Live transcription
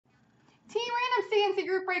C&C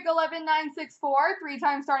group break 11964, 3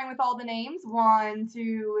 times starting with all the names. 1,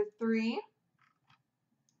 2, 3.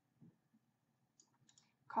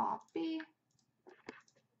 Copy.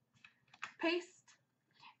 Paste.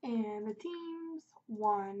 And the teams.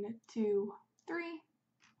 1, 2, 3.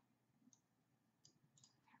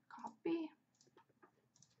 Copy.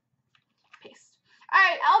 Paste.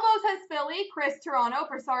 Alright, Elbows has Philly, Chris Toronto,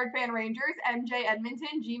 Broussard Fan Rangers, MJ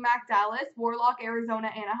Edmonton, G-Mac Dallas, Warlock Arizona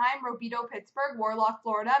Anaheim, Ropito Pittsburgh, Warlock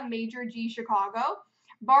Florida, Major G Chicago,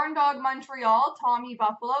 Barn Dog Montreal, Tommy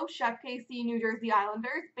Buffalo, Chef KC New Jersey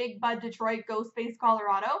Islanders, Big Bud Detroit, Ghostface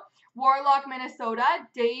Colorado, Warlock Minnesota,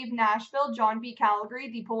 Dave Nashville, John B Calgary,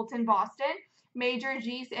 DePolton Boston, Major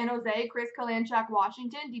G San Jose, Chris Kalanchak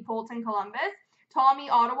Washington, DePolton Columbus, Tommy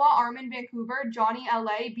Ottawa, Armin Vancouver, Johnny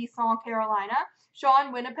LA, Bisson Carolina,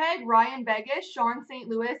 Sean Winnipeg, Ryan Vegas, Sean St.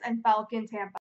 Louis, and Falcon Tampa.